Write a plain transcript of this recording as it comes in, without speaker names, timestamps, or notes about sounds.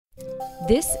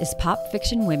This is Pop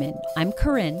Fiction Women. I'm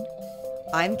Corinne.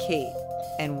 I'm Kate,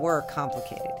 and we're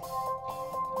complicated.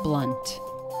 Blunt.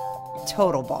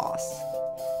 Total boss.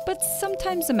 But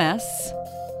sometimes a mess.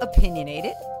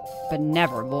 Opinionated. But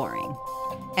never boring.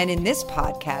 And in this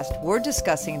podcast, we're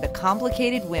discussing the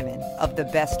complicated women of the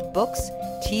best books,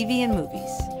 TV, and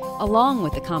movies. Along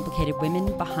with the complicated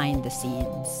women behind the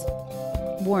scenes.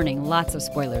 Warning, lots of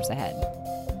spoilers ahead.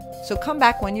 So come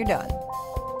back when you're done.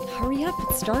 Hurry up,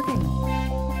 it's starting.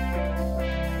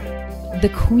 The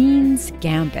Queen's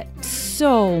Gambit.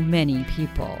 So many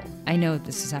people. I know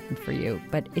this has happened for you,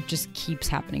 but it just keeps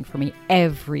happening for me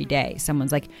every day.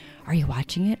 Someone's like, are you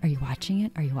watching it? Are you watching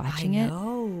it? Are you watching it? I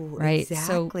know, right?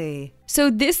 Exactly. So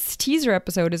this teaser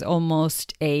episode is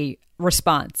almost a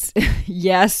response.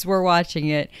 Yes, we're watching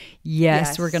it.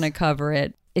 Yes, we're going to cover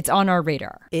it. It's on our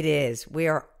radar. It is. We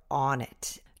are on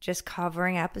it. Just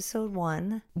covering episode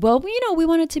 1. Well, we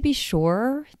wanted to be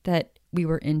sure that we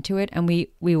were into it, and we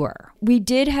were. We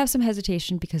did have some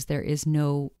hesitation because there is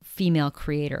no female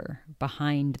creator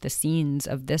behind the scenes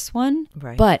of this one.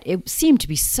 Right. But it seemed to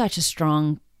be such a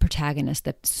strong protagonist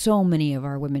that so many of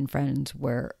our women friends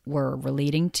were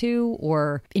relating to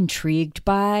or intrigued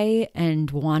by and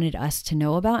wanted us to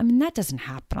know about. I mean, that doesn't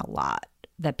happen a lot,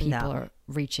 that people are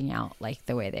reaching out like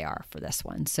the way they are for this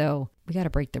one. So we got to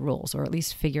break the rules, or at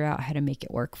least figure out how to make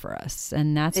it work for us.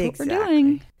 And that's what we're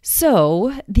doing.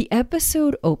 So the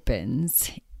episode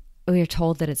opens. We are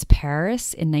told that it's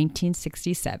Paris in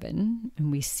 1967.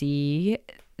 And we see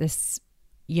this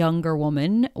younger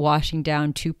woman washing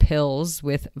down 2 pills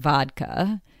with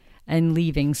vodka and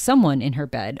leaving someone in her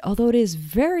bed. Although it is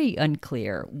very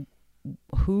unclear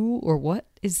who or what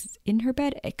is in her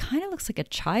bed. It kind of looks like a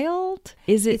child.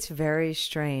 It's very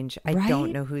strange. I Right?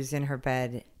 don't know who's in her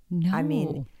bed. No. I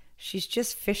mean, she's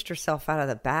just fished herself out of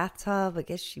the bathtub. I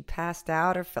guess she passed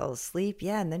out or fell asleep.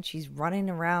 Yeah, and then she's running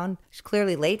around. She's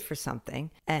clearly late for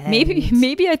something. And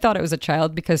Maybe I thought it was a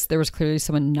child because there was clearly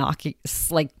someone knocking,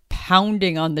 like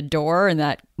pounding on the door, and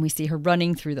that we see her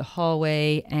running through the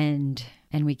hallway and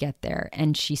we get there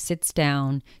and she sits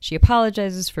down. She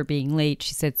apologizes for being late.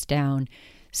 She sits down,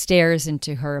 stares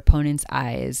into her opponent's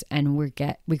eyes, and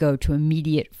we go to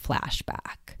immediate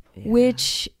flashback. Yeah.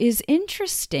 Which is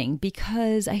interesting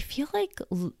because I feel like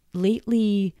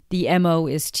lately the MO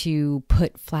is to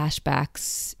put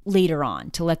flashbacks later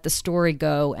on, to let the story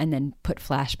go and then put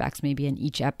flashbacks maybe in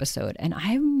each episode. And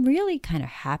I'm really kind of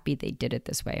happy they did it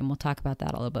this way. And we'll talk about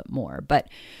that a little bit more. But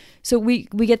so we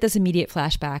get this immediate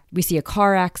flashback. We see a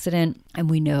car accident and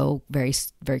we know very,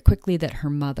 very quickly that her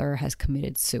mother has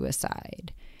committed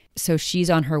suicide. So she's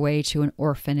on her way to an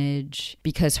orphanage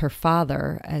because her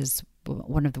father, as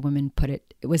one of the women put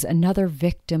it, it was another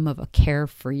victim of a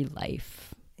carefree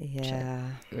life. Yeah.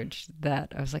 Which I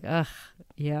was like, ugh,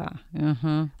 yeah.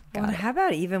 Uh-huh. Well, how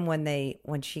about even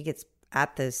when she gets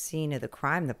at the scene of the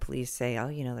crime, the police say, oh,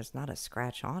 there's not a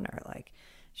scratch on her. Like,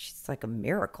 she's like a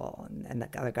miracle. And the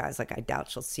other guy's like, I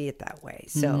doubt she'll see it that way.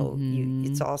 So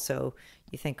it's also,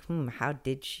 you think, how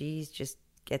did she just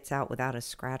gets out without a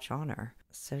scratch on her?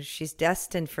 So she's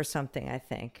destined for something, I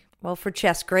think. Well, for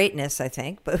chess greatness, I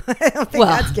think, but I don't think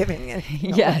that's giving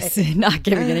anything away. Not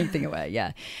giving anything away,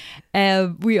 yeah.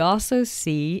 We also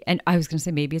see, and I was going to say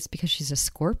maybe it's because she's a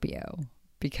Scorpio,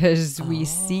 because we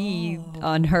see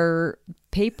on her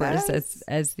papers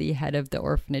as the head of the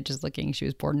orphanage is looking, she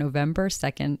was born November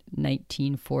 2nd,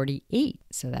 1948.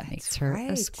 So that makes her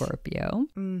a Scorpio.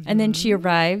 Mm-hmm. And then she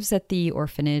arrives at the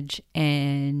orphanage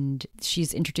and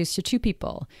she's introduced to 2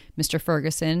 people, Mr.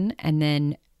 Ferguson and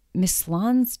then Miss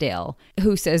Lonsdale,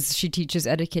 who says she teaches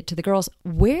etiquette to the girls.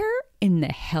 Where in the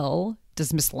hell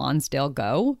does Miss Lonsdale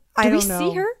go? I don't know. Do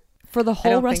we see her for the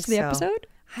whole rest of the episode?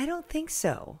 I don't think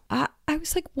so. I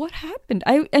was like, what happened?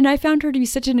 I found her to be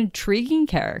such an intriguing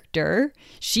character.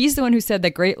 She's the one who said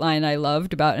that great line I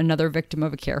loved about another victim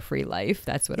of a carefree life.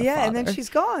 That's what. Yeah, and then she's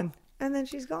gone. And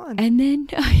then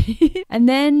and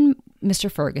then Mr.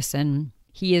 Ferguson,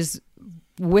 he is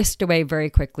whisked away very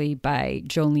quickly by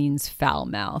Jolene's foul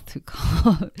mouth.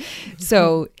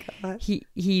 So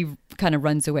he kind of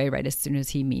runs away right as soon as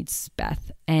he meets Beth.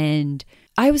 And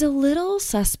I was a little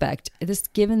suspect,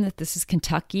 given that this is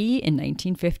Kentucky in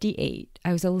 1958,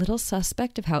 I was a little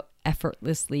suspect of how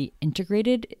effortlessly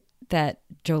integrated that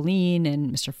Jolene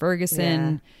and Mr.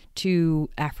 Ferguson, 2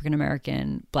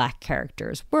 African-American Black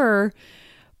characters, were.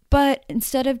 But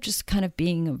instead of just kind of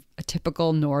being a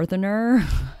typical Northerner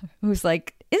who's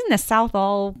like, isn't the South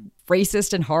all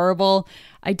racist and horrible?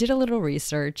 I did a little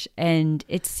research, and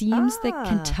it seems that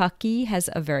Kentucky has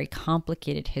a very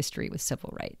complicated history with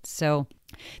civil rights. So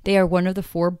they are one of the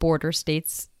 4 border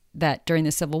states that during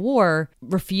the Civil War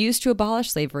refused to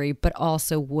abolish slavery, but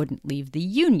also wouldn't leave the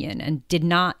Union and did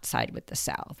not side with the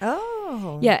South.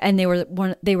 Oh. Yeah, and they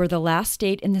were the last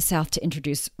state in the South to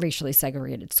introduce racially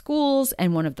segregated schools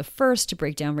and one of the first to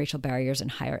break down racial barriers in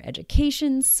higher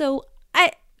education. So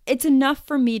it's enough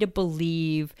for me to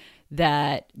believe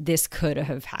that this could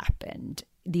have happened.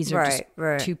 These are just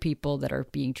two people that are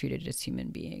being treated as human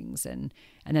beings, and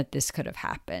that this could have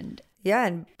happened. Yeah,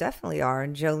 and definitely are.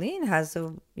 And Jolene has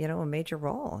a major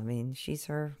role. I mean, she's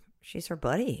her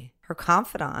buddy, her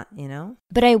confidant,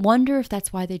 But I wonder if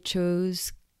that's why they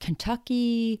chose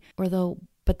Kentucky,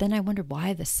 but then I wonder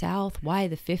why the South, why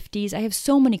the 50s? I have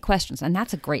so many questions, and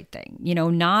that's a great thing.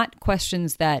 Not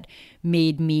questions that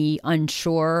made me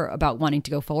unsure about wanting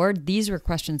to go forward. These were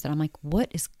questions that I'm like,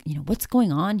 what's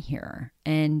going on here?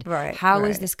 And how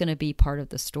is this going to be part of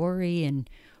the story? And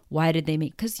why did they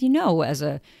make, because as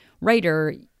a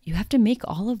writer, you have to make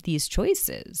all of these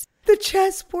choices. The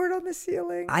chessboard on the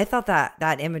ceiling. I thought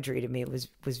that imagery to me was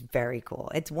very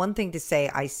cool. It's one thing to say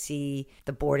I see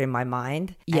the board in my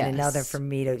mind, and another for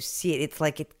me to see it. It's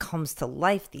like it comes to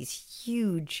life, these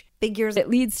huge figures. It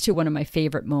leads to one of my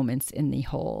favorite moments in the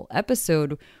whole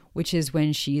episode, which is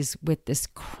when she's with this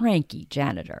cranky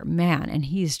janitor, man, and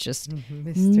he's just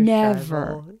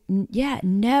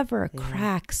never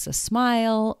cracks a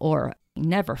smile or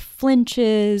never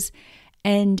flinches.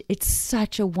 And it's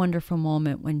such a wonderful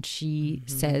moment when she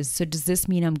says, "So does this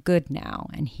mean I'm good now?"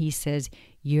 And he says,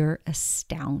 "You're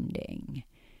astounding."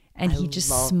 And he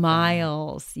just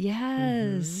smiles. That.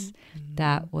 Yes.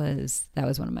 That was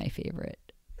one of my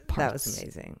favorite parts. That was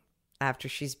amazing. After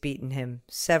she's beaten him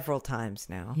several times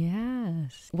now.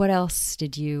 Yes. What else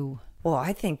did you? Well,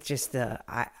 I think just the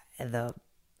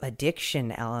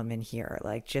addiction element here,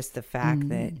 like just the fact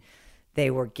that they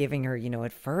were giving her,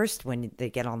 at first when they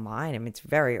get online, I mean, it's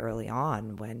very early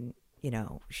on when,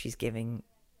 she's giving,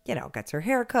 gets her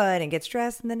hair cut and gets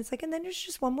dressed. And then it's like, and then there's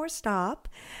just one more stop.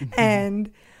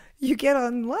 And you get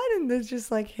online and they're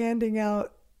just like handing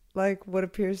out like what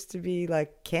appears to be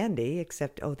like candy,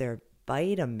 except, they're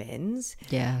vitamins.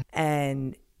 Yeah.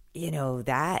 And,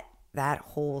 that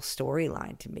whole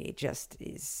storyline to me just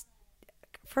is,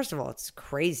 first of all, it's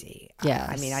crazy. Yes.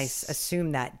 I mean, I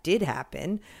assume that did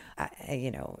happen,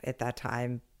 at that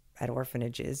time at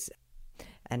orphanages.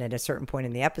 And at a certain point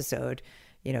in the episode,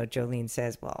 Jolene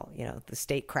says, well, the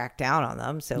state cracked down on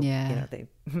them. So,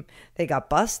 they got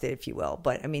busted, if you will.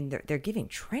 But I mean, they're giving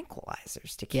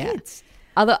tranquilizers to kids.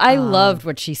 Although I loved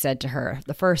what she said to her.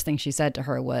 The first thing she said to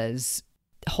her was,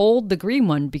 hold the green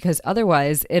one, because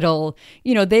otherwise it'll,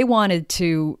 they wanted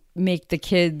to make the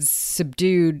kids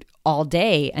subdued all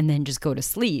day and then just go to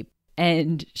sleep.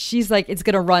 And she's like, it's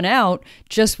going to run out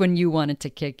just when you want it to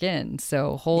kick in.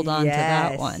 So hold on to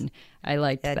that one. I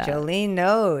liked that. Jolene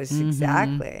knows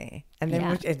exactly. And then,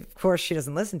 of course, she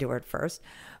doesn't listen to her at first,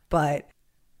 but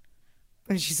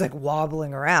she's like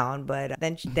wobbling around. But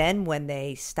then when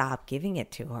they stop giving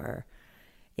it to her,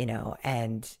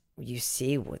 and you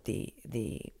see what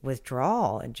the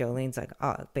withdrawal, and Jolene's like,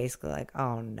 basically like,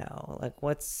 oh no, like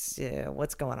what's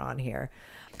going on here?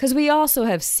 Because we also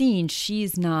have seen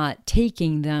she's not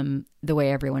taking them the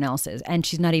way everyone else is, and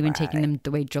she's not even taking them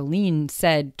the way Jolene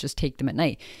said, just take them at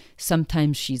night.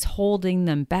 Sometimes she's holding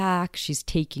them back. She's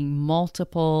taking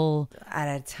multiple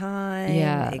at a time.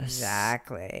 Yeah,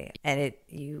 exactly. And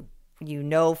you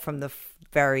from the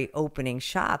very opening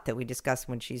shot that we discussed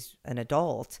when she's an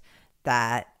adult,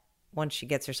 that once she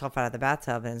gets herself out of the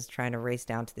bathtub and is trying to race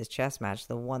down to this chess match,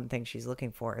 the one thing she's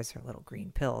looking for is her little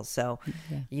green pills. So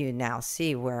you now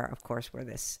see where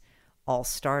this all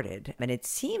started. And it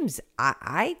seems,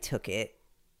 I took it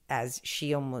as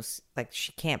she almost, like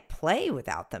she can't play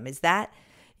without them. Is that,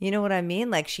 you know what I mean?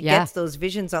 Like she gets those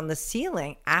visions on the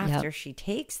ceiling after she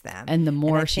takes them. And the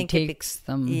more she takes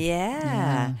them.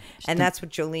 Yeah. And that's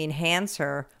what Jolene hands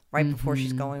her right before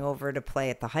she's going over to play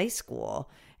at the high school.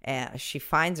 And she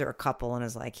finds her a couple and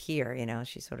is like, here,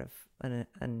 she's sort of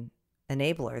an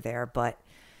enabler there, but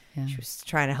she was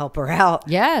trying to help her out.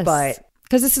 Yes. But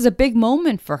because this is a big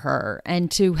moment for her,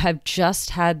 and to have just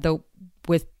had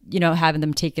having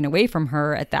them taken away from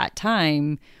her at that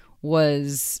time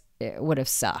it would have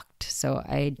sucked. So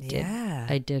I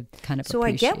did kind of So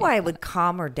I get why that. it would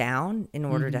calm her down in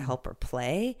order to help her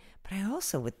play, but I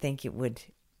also would think it would,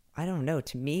 I don't know,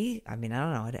 to me, I mean, I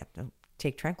don't know, I'd have to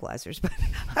take tranquilizers, but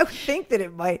I would think that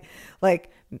it might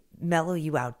like mellow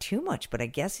you out too much, but I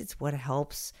guess it's what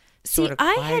helps sort of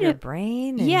quiet your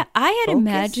brain. I had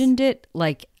imagined it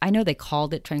like, I know they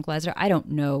called it tranquilizer. I don't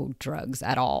know drugs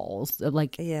at all. So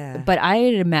but I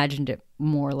had imagined it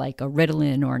more like a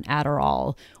Ritalin or an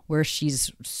Adderall where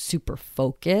she's super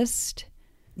focused.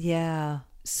 Yeah.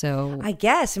 So I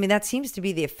guess. I mean, that seems to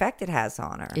be the effect it has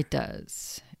on her. it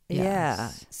does. Yeah.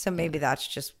 Yes. So maybe that's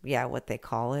just, what they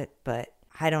call it. But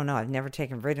I don't know. I've never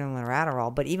taken Ritalin or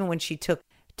Adderall. But even when she took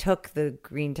the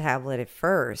green tablet at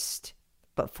first,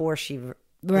 before she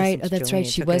Right. listened Oh, to that's Jolene right. and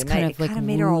She took it was at kind night, of like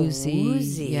made her all woozy.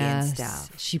 woozy Yes. and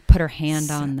stuff. She put her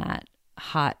hand on that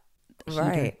hot heater.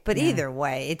 Right. But Yeah. either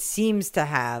way, it seems to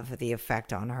have the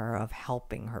effect on her of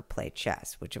helping her play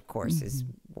chess, which of course is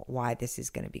why this is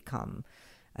going to become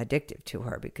addictive to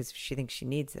her, because if she thinks she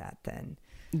needs that, then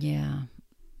Yeah.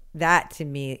 that, to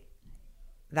me,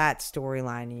 that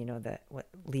storyline, that what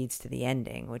leads to the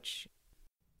ending, which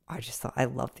I just thought, I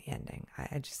love the ending.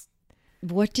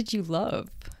 What did you love?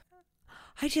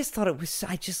 I just thought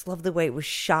I just love the way it was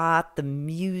shot, the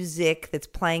music that's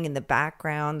playing in the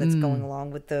background that's going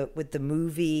along with the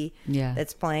movie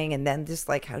that's playing, and then just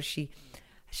like how I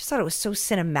just thought it was so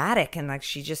cinematic, and like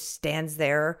she just stands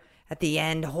there at the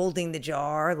end holding the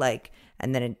jar, like,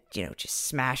 and then it just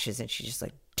smashes, and she just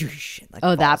like douche, and like,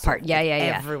 Oh, that falls part. over, Yeah, like,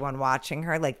 yeah. everyone watching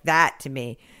her, like, that to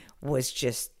me was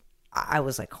just, I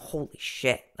was like, holy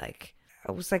shit, like,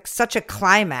 it was like such a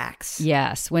climax.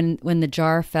 Yes, when the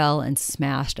jar fell and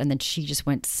smashed, and then she just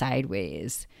went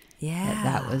sideways. Yeah,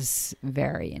 that was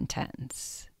very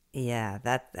intense. Yeah,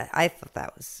 I thought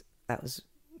that was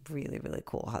really, really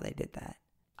cool how they did that.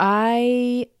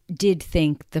 I did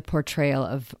think the portrayal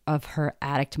of her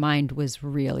addict mind was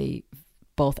really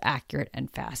both accurate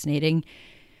and fascinating.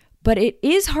 But it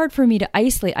is hard for me to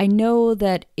isolate. I know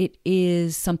that it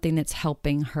is something that's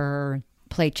helping her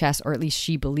play chess, or at least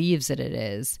she believes that it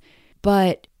is.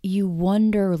 But you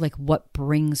wonder like what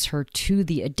brings her to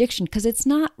the addiction, because it's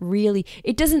not really,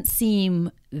 it doesn't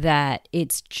seem that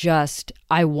it's just,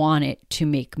 I want it to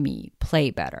make me play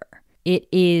better.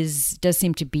 It does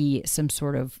seem to be some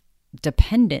sort of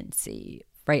dependency,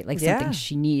 right? Like something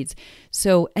she needs.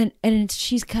 So, and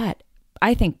she's got,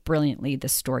 I think brilliantly, the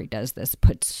story does this,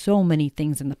 put so many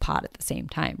things in the pot at the same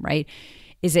time, right?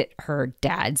 Is it her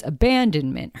dad's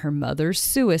abandonment, her mother's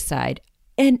suicide?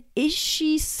 And is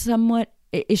she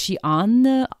on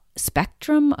the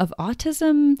spectrum of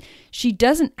autism? She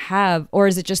doesn't have, or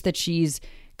is it just that she's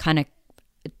kind of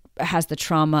has the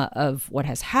trauma of what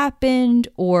has happened?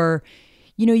 Or,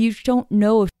 you don't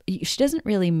know if she doesn't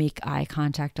really make eye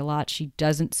contact a lot. She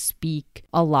doesn't speak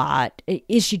a lot.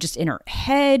 Is she just in her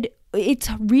head? It's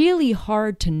really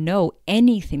hard to know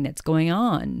anything that's going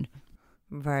on.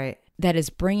 Right. That is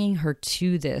bringing her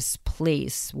to this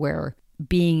place where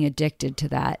being addicted to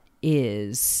that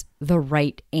is the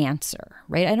right answer,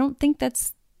 right? I don't think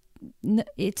it's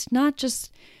not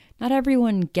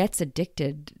everyone gets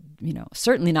addicted,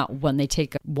 certainly not when they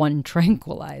take one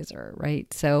tranquilizer,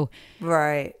 right? So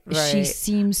right. She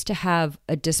seems to have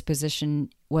a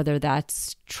disposition, whether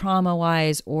that's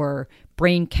trauma-wise or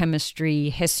brain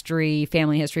chemistry, history,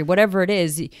 family history, whatever it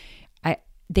is.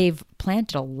 They've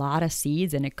planted a lot of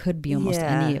seeds, and it could be almost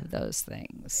any of those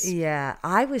things. Yeah.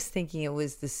 I was thinking it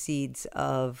was the seeds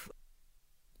of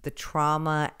the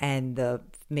trauma and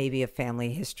maybe a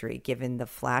family history, given the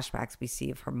flashbacks we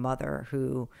see of her mother,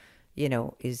 who,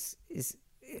 is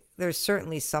there's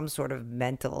certainly some sort of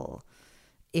mental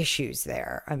issues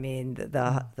there. I mean,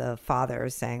 the father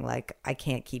is saying like, I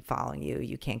can't keep following you.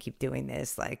 You can't keep doing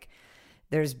this. Like,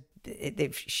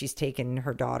 she's taken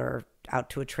her daughter out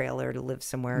to a trailer to live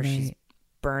somewhere. Right. She's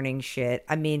burning shit.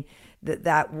 I mean,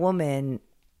 that woman,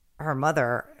 her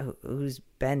mother, who's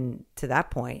been to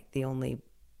that point the only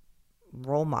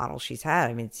role model she's had.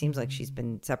 I mean, it seems like she's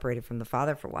been separated from the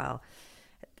father for a while.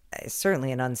 Is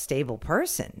certainly an unstable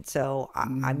person. So,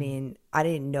 I mean, I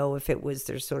didn't know if it was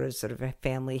there's sort of a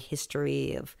family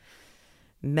history of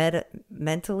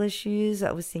mental issues.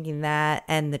 I was thinking that,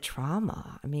 and the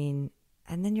trauma. I mean,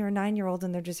 and then you're a 9-year-old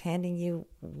and they're just handing you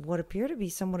what appear to be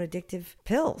somewhat addictive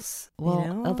pills.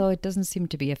 Well, although it doesn't seem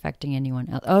to be affecting anyone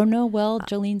else. Oh, no. Well,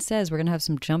 Jolene says we're going to have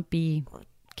some jumpy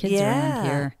kids around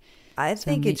here. I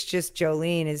think it's just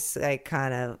Jolene is like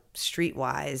kind of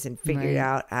streetwise and figured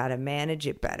out how to manage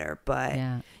it better. But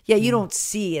you don't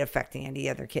see it affecting any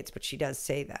other kids, but she does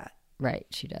say that. Right.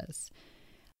 She does.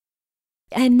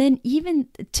 And then even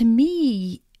to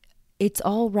me, it's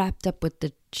all wrapped up with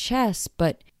the chess,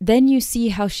 but then you see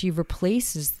how she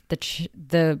replaces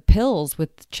the pills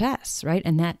with chess, right?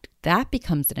 And that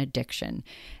becomes an addiction.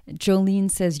 Jolene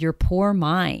says, your poor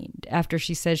mind, after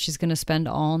she says she's going to spend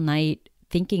all night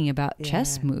thinking about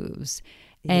chess moves.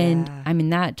 And I mean,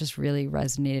 that just really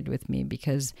resonated with me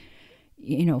because,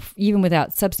 even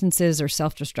without substances or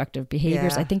self-destructive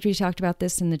behaviors, I think we talked about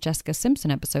this in the Jessica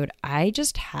Simpson episode, I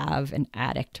just have an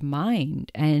addict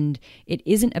mind, and it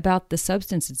isn't about the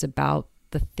substance, it's about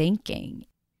the thinking.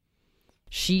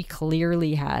 She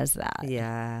clearly has that.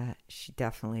 Yeah, she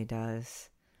definitely does.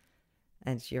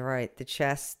 And you're right. The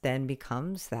chess then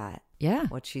becomes that. Yeah.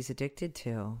 What she's addicted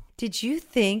to. Did you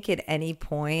think at any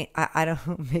point, I don't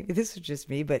know, maybe this was just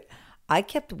me, but I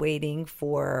kept waiting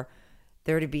for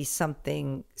there to be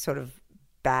something sort of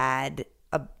bad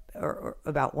or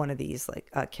about one of these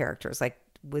characters, like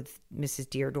with Mrs.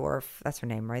 Deerdorf. That's her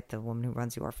name, right? The woman who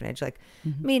runs the orphanage. Like,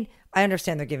 I mean, I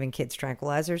understand they're giving kids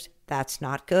tranquilizers. That's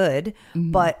not good.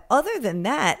 But other than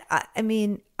that, I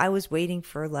mean, I was waiting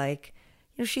for like,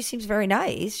 you know, she seems very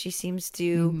nice. She seems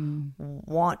to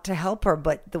want to help her,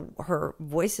 but her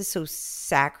voice is so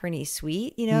saccharine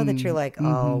sweet, you know, that you're like,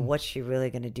 oh, what's she really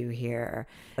going to do here?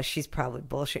 She's probably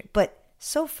bullshit. But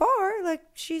so far, like,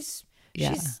 she's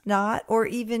not, or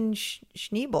even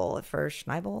Schneebel for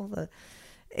Schneibel.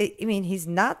 I mean, he's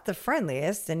not the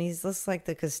friendliest, and he's just like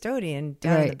the custodian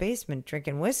down in the basement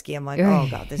drinking whiskey. I'm like, oh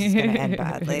God, this is going to end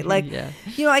badly. Like,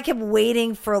 you know, I kept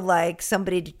waiting for like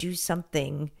somebody to do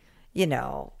something, you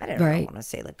know, I don't know, I want to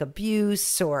say like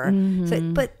abuse or,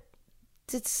 but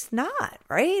it's not,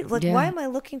 right? Like, why am I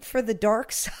looking for the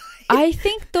dark side? I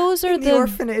think those are the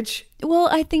orphanage. Well,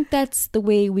 I think that's the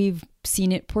way we've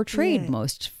seen it portrayed the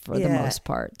most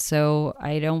part. So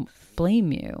I don't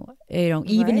blame you. You know,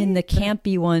 even in the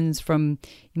campy ones from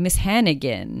Miss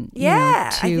Hannigan.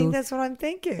 Yeah, I think that's what I'm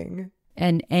thinking.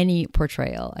 And any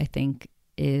portrayal, I think,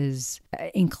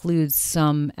 includes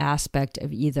some aspect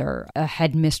of either a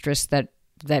headmistress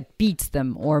that beats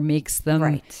them or makes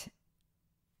them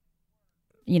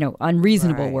you know,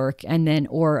 unreasonable work, and then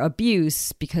or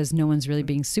abuse because no one's really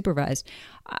being supervised.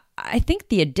 I think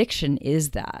the addiction is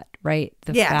that, right?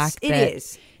 The fact that it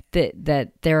is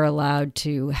that they're allowed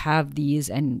to have these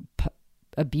and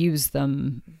abuse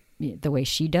them the way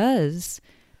she does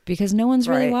because no one's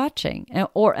really watching,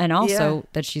 and also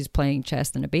that she's playing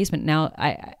chess in a basement. Now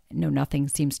I know nothing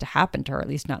seems to happen to her, at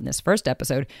least not in this first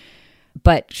episode,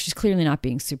 but she's clearly not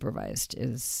being supervised.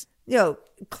 You know,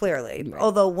 clearly. Right.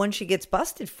 Although when she gets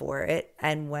busted for it,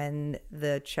 and when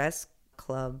the chess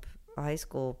club high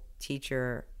school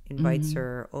teacher invites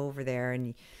her over there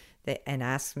and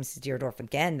asks Mrs. Deerdorf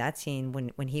again, that scene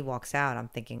when he walks out, I'm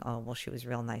thinking, oh, well, she was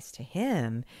real nice to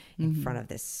him in front of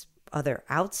this other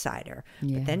outsider.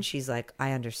 Yeah. But then she's like,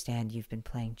 I understand you've been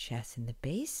playing chess in the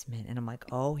basement. And I'm like,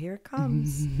 oh, here it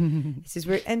comes. This is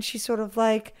weird. And she's sort of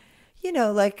like, you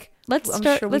know, like, let's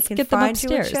get them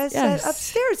upstairs.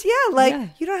 Upstairs. Yeah.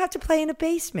 Like, you don't have to play in a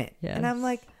basement. Yes. And I'm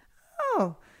like,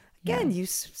 oh, again, you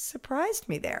surprised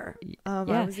me there. I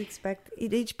was at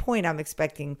each point I'm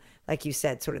expecting, like you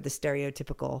said, sort of the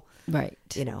stereotypical,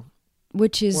 you know,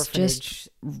 which is just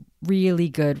really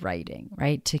good writing,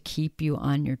 right? To keep you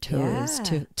on your toes,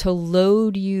 to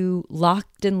load you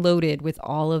locked and loaded with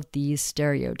all of these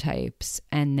stereotypes,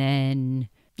 and then,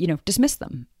 you know, dismiss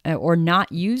them or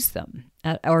not use them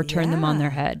or turn them on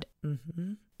their head.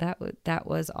 That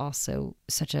was also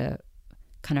such a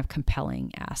kind of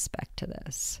compelling aspect to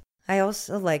this. I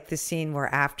also like the scene where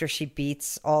after she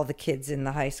beats all the kids in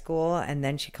the high school and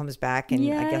then she comes back and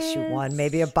I guess she won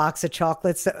maybe a box of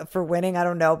chocolates for winning. I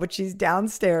don't know, but she's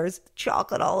downstairs,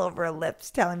 chocolate all over her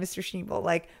lips, telling Mr. Schneebel,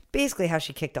 like, basically how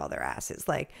she kicked all their asses.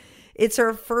 Like, it's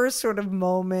her first sort of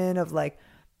moment of like,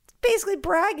 basically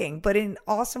bragging, but in an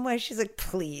awesome way. She's like,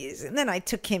 please. And then I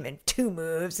took him in 2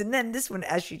 moves. And then this one,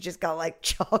 as she just got like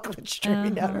chocolate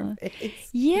streaming down her face.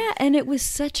 Yeah. And it was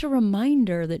such a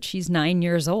reminder that she's 9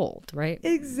 years old, right?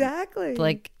 Exactly.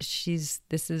 Like she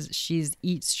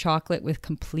eats chocolate with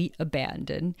complete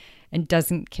abandon and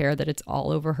doesn't care that it's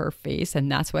all over her face.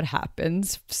 And that's what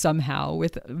happens somehow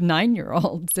with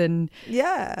 9-year-olds. And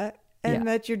and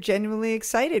that you're genuinely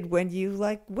excited when you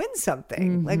like win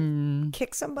something, like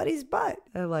kick somebody's butt.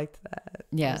 I liked that.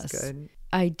 Yes, that was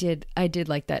good. I did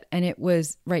like that, and it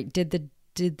was right. Did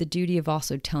the duty of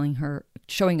also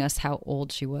showing us how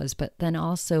old she was, but then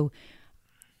also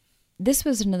this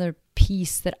was another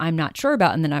piece that I'm not sure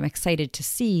about, and that I'm excited to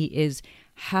see is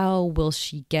how will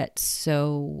she get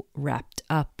so wrapped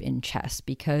up in chess,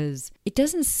 because it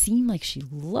doesn't seem like she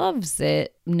loves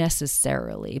it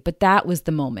necessarily, but that was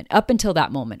the moment. Up until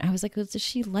that moment, I was like, does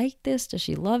she like this? Does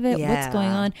she love it? What's going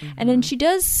on? And then she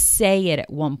does say it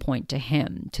at one point to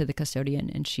him, to the custodian,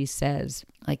 and she says,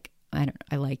 like,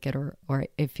 I like it, or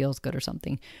it feels good or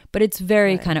something. But it's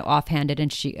very kind of offhanded,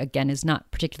 and she, again, is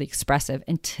not particularly expressive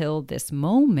until this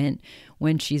moment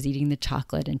when she's eating the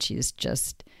chocolate and she's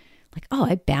just like, oh,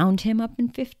 I bound him up in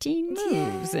 15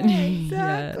 moves. Yeah,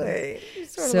 exactly.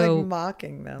 Sort of like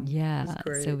mocking them. Yeah.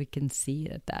 So we can see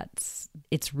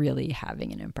it's really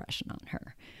having an impression on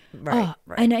her. Right.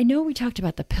 And I know we talked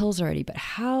about the pills already,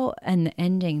 and the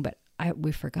ending, but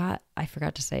I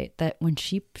forgot to say that when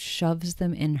she shoves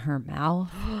them in her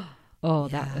mouth,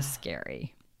 that was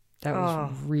scary. That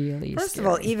was really First scary.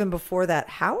 of all, even before that,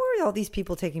 how are all these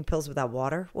people taking pills without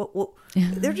water? What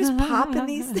they're just popping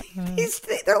these things.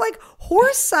 They're like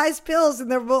horse-sized pills,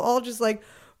 and they're all just like,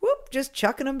 whoop, just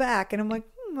chucking them back. And I'm like,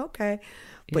 okay.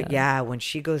 But when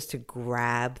she goes to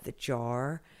grab the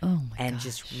jar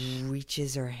just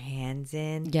reaches her hands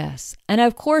in. Yes. And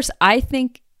of course, I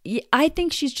think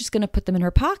she's just going to put them in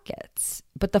her pockets.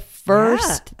 But the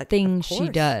first thing she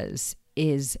does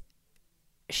is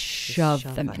shove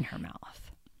them in her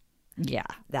mouth. Yeah.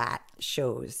 That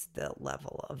shows the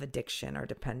level of addiction or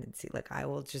dependency. Like, I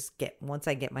will just once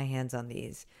I get my hands on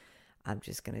these, I'm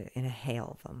just going to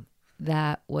inhale them.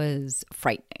 That was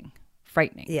frightening.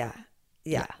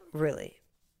 Yeah, really.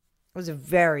 It was a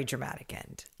very dramatic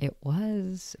end. It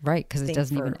was, right, because it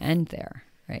doesn't even end there,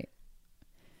 right?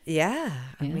 Yeah.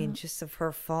 I mean, just of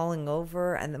her falling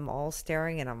over and them all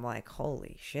staring, and I'm like,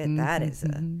 holy shit, that is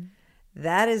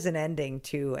an ending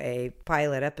to a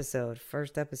pilot episode,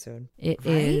 first episode. It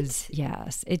is,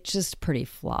 yes. It's just pretty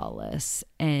flawless,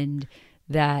 and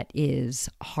that is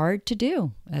hard to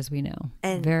do, as we know.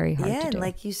 And very hard to do. Yeah, and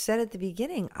like you said at the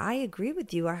beginning, I agree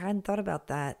with you. I hadn't thought about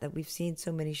that we've seen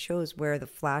so many shows where the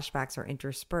flashbacks are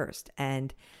interspersed.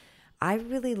 And I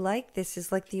really like this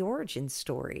is like the origin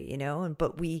story,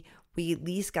 but we at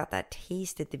least got that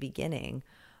taste at the beginning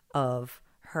of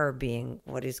her being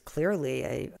what is clearly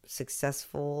a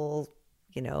successful,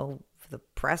 the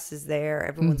press is there,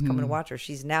 everyone's coming to watch her.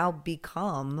 She's now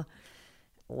become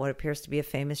what appears to be a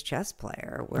famous chess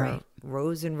player, where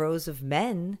rows and rows of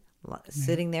men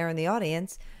sitting there in the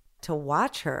audience to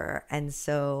watch her. And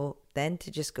so then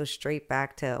to just go straight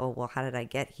back to, how did I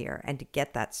get here? And to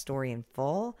get that story in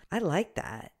full, I like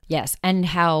that. Yes, and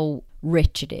how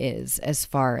rich it is as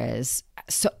far as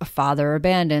a father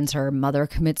abandons her, mother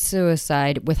commits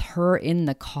suicide with her in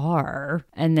the car,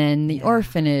 and then the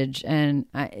orphanage. And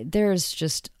there's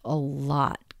just a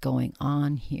lot going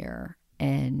on here.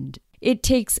 And it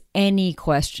takes any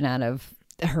question out of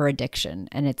her addiction,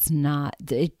 and it's not,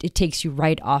 it takes you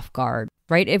right off guard,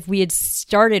 right? If we had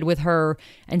started with her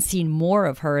and seen more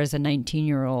of her as a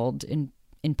 19-year-old in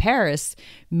Paris,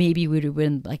 maybe we would have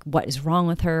been like, what is wrong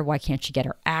with her? Why can't she get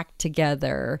her act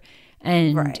together?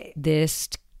 And this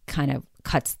kind of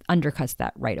undercuts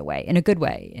that right away, in a good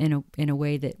way, in a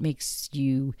way that makes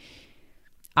you,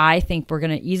 I think we're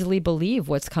going to easily believe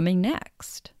what's coming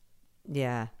next.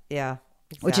 Yeah.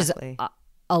 Exactly. Which is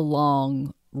a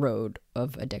long road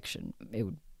of addiction. It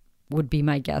would be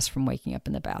my guess from waking up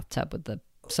in the bathtub with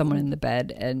someone in the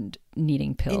bed and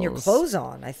needing pills. And your clothes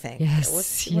on, I think.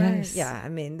 Yes. Yeah, I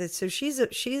mean, so she's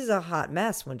a hot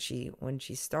mess when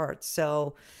she starts.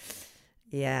 So,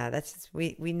 yeah,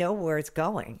 we know where it's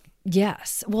going.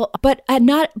 Yes. Well, but at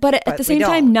the same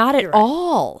time, not at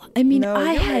all. I mean,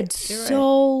 I had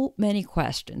so many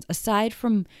questions aside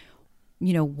from,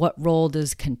 what role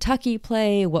does Kentucky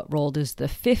play? What role does the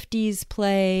 50s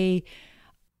play?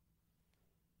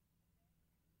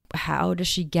 How does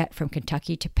she get from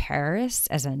Kentucky to Paris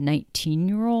as a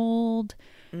 19-year-old?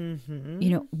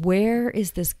 Mm-hmm. Where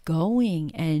is this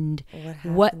going? And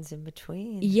what happens in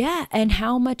between? Yeah. And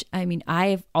how much, I mean,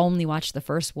 I've only watched the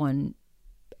first one.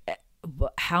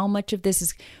 How much of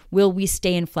this will we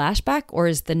stay in flashback, or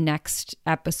is the next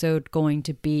episode going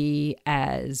to be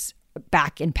as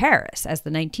back in Paris as the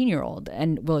 19-year-old,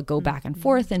 and will it go back and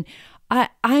forth? And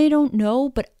I don't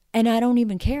know, and I don't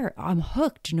even care. I'm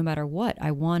hooked no matter what.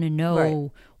 I want to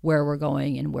know where we're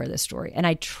going and where the story, and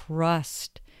I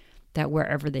trust that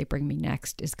wherever they bring me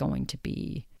next is going to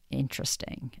be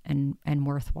interesting and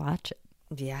worth watching.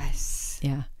 Yes.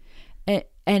 Yeah.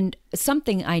 And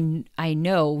something I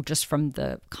know just from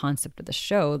the concept of the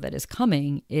show that is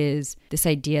coming is this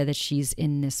idea that she's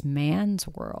in this man's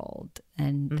world,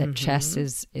 and that chess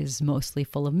is mostly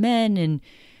full of men,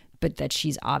 but that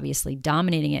she's obviously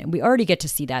dominating it. And we already get to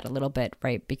see that a little bit,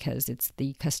 right? Because it's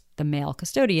the male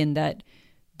custodian that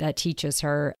teaches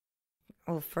her.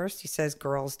 Well, first he says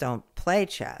girls don't play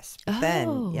chess. But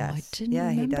then, yes. I didn't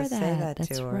remember he does that. say that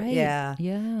That's to her. right.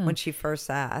 Yeah. When she first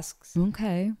asks.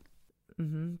 Okay.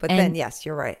 Mm-hmm. But then, yes,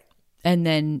 you're right. And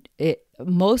then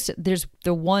there's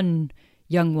the one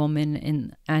young woman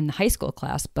in the high school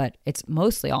class, but it's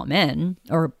mostly all men,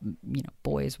 or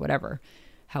boys, whatever,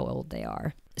 how old they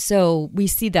are. So we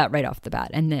see that right off the bat.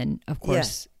 And then, of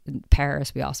course, in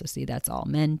Paris, we also see that's all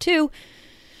men too.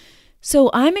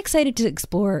 So I'm excited to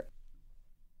explore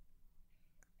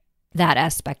that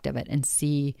aspect of it and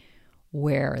see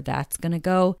where that's going to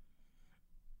go.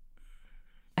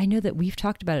 I know that we've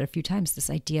talked about it a few times, this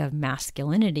idea of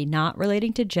masculinity, not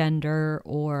relating to gender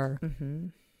or,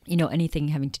 you know, anything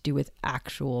having to do with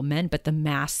actual men, but the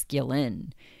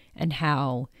masculine, and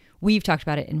how we've talked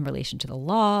about it in relation to the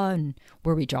law and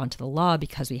were we drawn to the law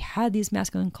because we had these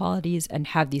masculine qualities, and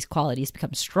have these qualities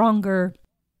become stronger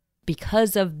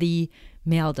because of the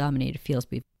male-dominated fields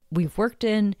we've worked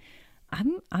in.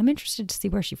 I'm interested to see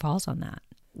where she falls on that.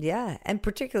 Yeah, and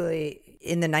particularly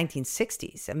in the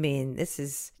 1960s. I mean,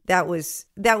 that was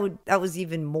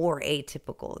even more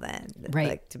atypical then, right?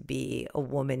 Like to be a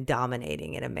woman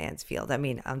dominating in a man's field. I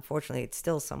mean, unfortunately, it's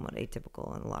still somewhat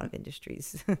atypical in a lot of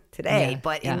industries today.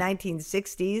 But in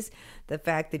 1960s, the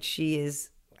fact that she is,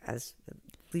 at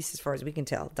least as far as we can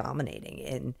tell, dominating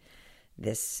in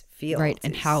this field, right?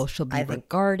 And how she'll be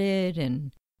regarded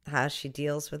and how she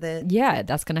deals with it. Yeah,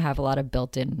 that's going to have a lot of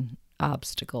built-in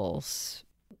obstacles.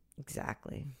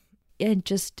 Exactly. And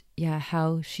just,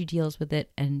 how she deals with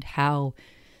it and how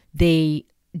they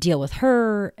deal with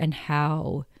her and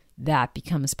how that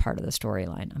becomes part of the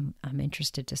storyline. I'm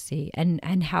interested to see.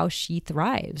 And how she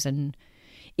thrives. And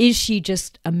is she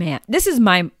just a man? This is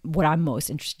what I'm most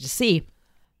interested to see.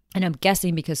 And I'm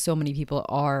guessing because so many people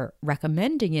are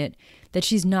recommending it, that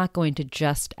she's not going to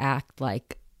just act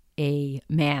like a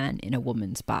man in a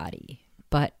woman's body.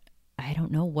 But I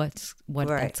don't know what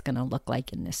that's going to look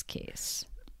like in this case.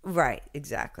 Right,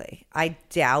 exactly. I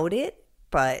doubt it,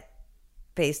 but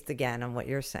based again on what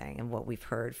you're saying and what we've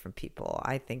heard from people,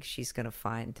 I think she's going to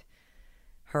find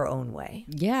her own way.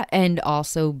 Yeah, and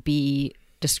also be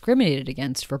discriminated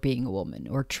against for being a woman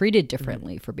or treated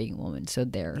differently for being a woman. So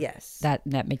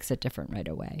that makes it different right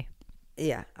away.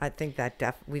 Yeah, I think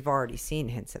that we've already seen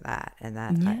hints of that, and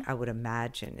that I would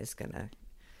imagine is gonna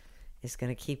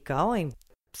keep going.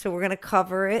 So we're gonna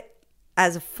cover it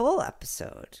as a full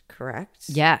episode, correct?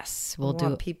 Yes, we'll do.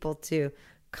 Want people to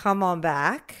come on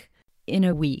back in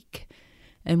a week,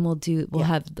 and we'll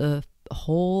have the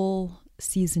whole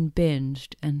season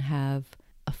binged and have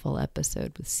a full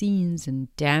episode with scenes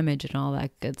and damage and all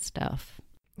that good stuff.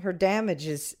 Her damage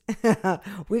is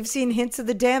we've seen hints of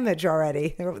the damage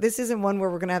already. This isn't one where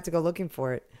we're gonna have to go looking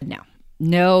for it.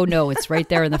 No, it's right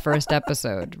there in the first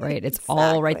episode, right? It's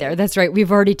all right there. That's right.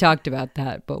 We've already talked about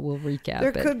that, but we'll recap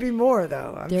it. There could be more,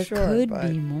 though, I'm sure. There could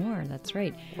be more. That's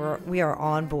right. We are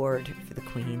on board for the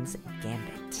Queen's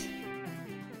Gambit.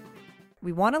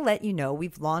 We want to let you know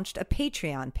we've launched a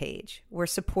Patreon page where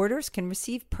supporters can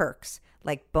receive perks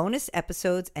like bonus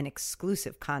episodes and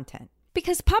exclusive content.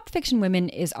 Because Pop Fiction Women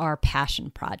is our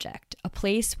passion project, a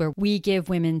place where we give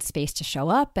women space to show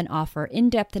up and offer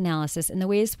in-depth analysis in the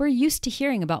ways we're used to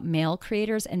hearing about male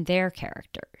creators and their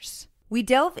characters. We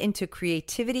delve into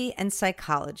creativity and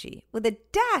psychology with a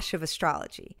dash of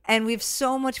astrology, and we have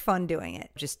so much fun doing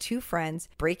it. Just two friends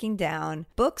breaking down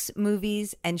books,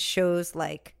 movies, and shows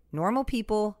like Normal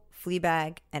People,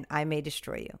 Fleabag, and I May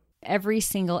Destroy You. Every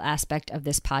single aspect of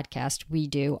this podcast we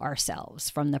do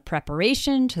ourselves, from the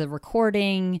preparation to the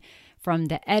recording, from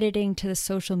the editing to the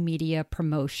social media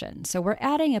promotion. So we're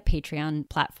adding a Patreon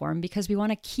platform because we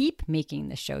want to keep making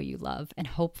the show you love and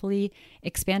hopefully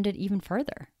expand it even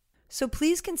further. So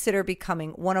please consider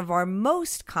becoming one of our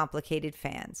most complicated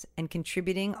fans and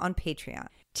contributing on Patreon.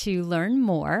 To learn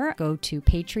more, go to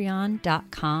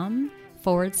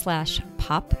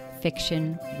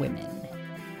patreon.com/popfictionwomen.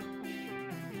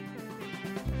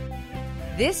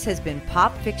 This has been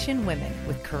Pop Fiction Women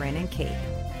with Corinne and Kate.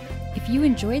 If you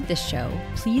enjoyed this show,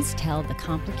 please tell the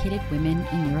complicated women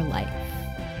in your life.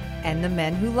 And the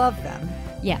men who love them.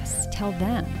 Yes, tell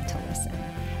them to listen.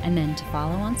 And then to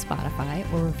follow on Spotify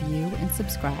or review and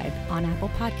subscribe on Apple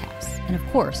Podcasts. And of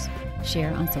course,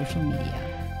 share on social media.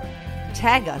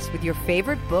 Tag us with your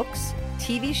favorite books,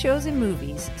 TV shows, and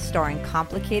movies starring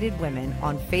complicated women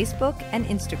on Facebook and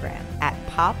Instagram at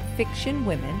Pop Fiction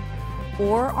Women,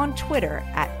 or on Twitter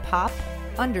at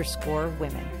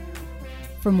 @pop_women.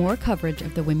 For more coverage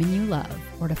of the women you love,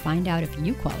 or to find out if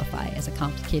you qualify as a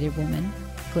complicated woman,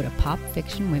 go to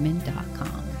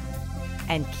popfictionwomen.com.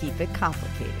 And keep it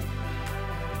complicated.